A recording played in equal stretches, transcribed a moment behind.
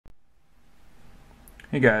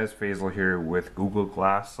Hey guys, Faisal here with Google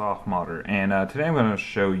Glass softModder, and today I'm going to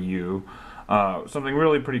show you something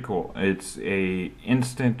really pretty cool. It's a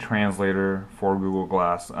instant translator for Google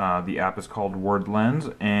Glass. The app is called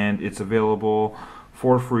WordLens, and it's available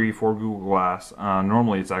for free for Google Glass.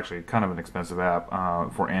 Normally it's actually kind of an expensive app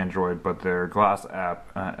for Android, but their Glass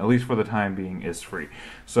app, at least for the time being, is free.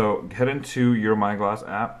 So head into your My Glass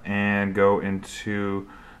app and go into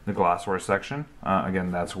the glassware section.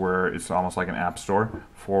 Again, that's where it's almost like an app store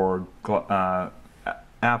for apps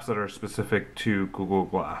that are specific to Google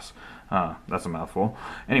Glass. That's a mouthful.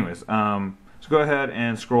 Anyways, so go ahead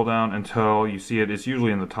and scroll down until you see it. It's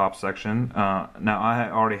usually in the top section. Now I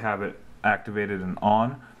already have it activated and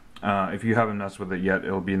on. If you haven't messed with it yet,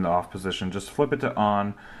 it'll be in the off position. Just flip it to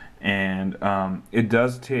on, and it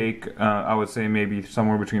does take, I would say, maybe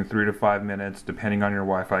somewhere between 3 to 5 minutes, depending on your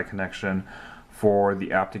Wi-Fi connection, for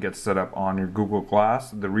the app to get set up on your Google Glass.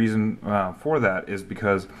 The reason for that is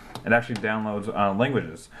because it actually downloads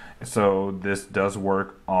languages. So this does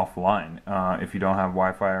work offline. If you don't have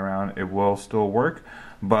Wi-Fi around, it will still work.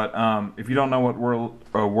 But if you don't know what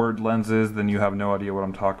WordLens is, then you have no idea what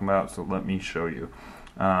I'm talking about. So let me show you.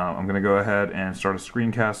 I'm going to go ahead and start a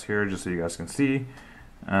screencast here just so you guys can see.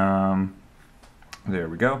 There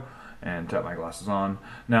we go. And tap my glasses on.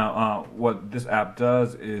 Now, what this app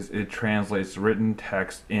does is it translates written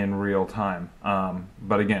text in real time.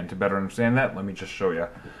 But again, to better understand that, let me just show you.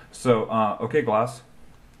 So, okay, Glass,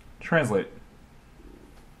 translate.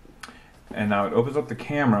 And now it opens up the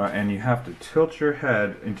camera, and you have to tilt your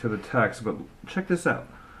head into the text. But check this out.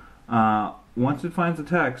 Once it finds the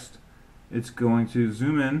text, it's going to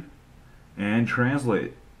zoom in and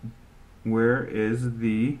translate. Where is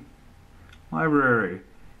the library?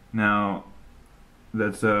 Now,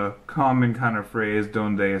 that's a common kind of phrase,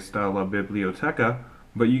 donde está la biblioteca,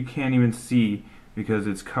 but you can't even see because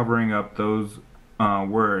it's covering up those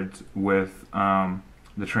words with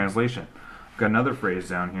the translation. I've got another phrase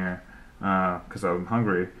down here, because I'm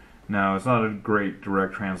hungry. Now, it's not a great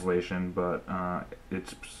direct translation, but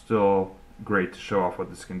it's still great to show off what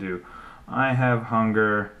this can do. I have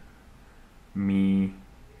hunger, me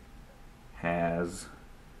has...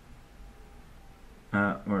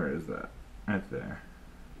 where is that? Right there.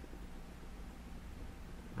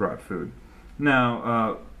 Brought food.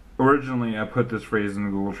 Now, originally I put this phrase in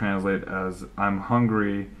Google Translate as I'm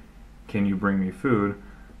hungry, can you bring me food?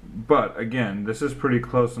 But again, this is pretty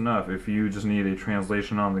close enough. If you just need a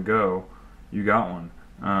translation on the go, you got one.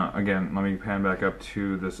 Again, let me pan back up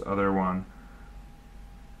to this other one.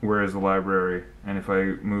 Where is the library? And if I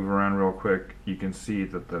move around real quick, you can see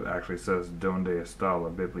that that actually says donde está la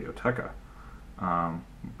biblioteca.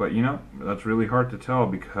 But you know, that's really hard to tell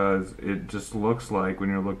because it just looks like when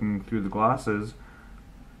you're looking through the glasses,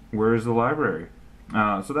 where's the library?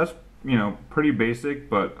 So that's, you know, pretty basic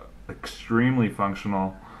but extremely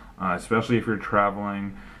functional, especially if you're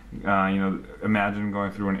traveling. You know, imagine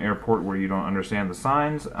going through an airport where you don't understand the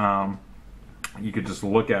signs. You could just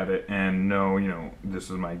look at it and know, you know, this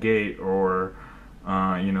is my gate, or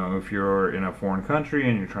you know, if you're in a foreign country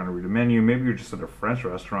and you're trying to read a menu, maybe you're just at a French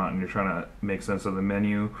restaurant and you're trying to make sense of the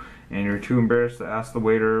menu and you're too embarrassed to ask the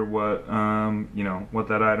waiter what, you know, what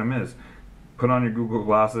that item is. Put on your Google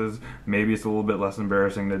glasses, maybe it's a little bit less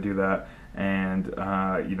embarrassing to do that, and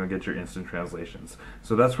you know, get your instant translations.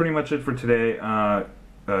 So that's pretty much it for today.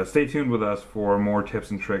 Stay tuned with us for more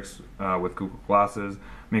tips and tricks with Google Glasses.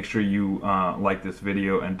 Make sure you like this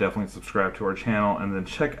video and definitely subscribe to our channel, and then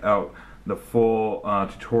check out the full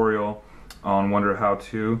tutorial on Wonder How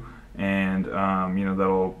To, and you know,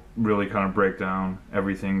 that'll really kind of break down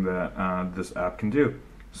everything that this app can do.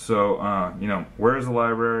 So you know, where's the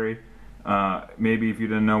library? Maybe if you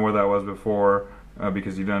didn't know where that was before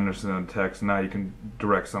because you didn't understand the text, now you can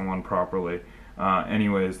direct someone properly.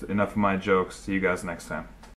 Anyways, enough of my jokes. See you guys next time.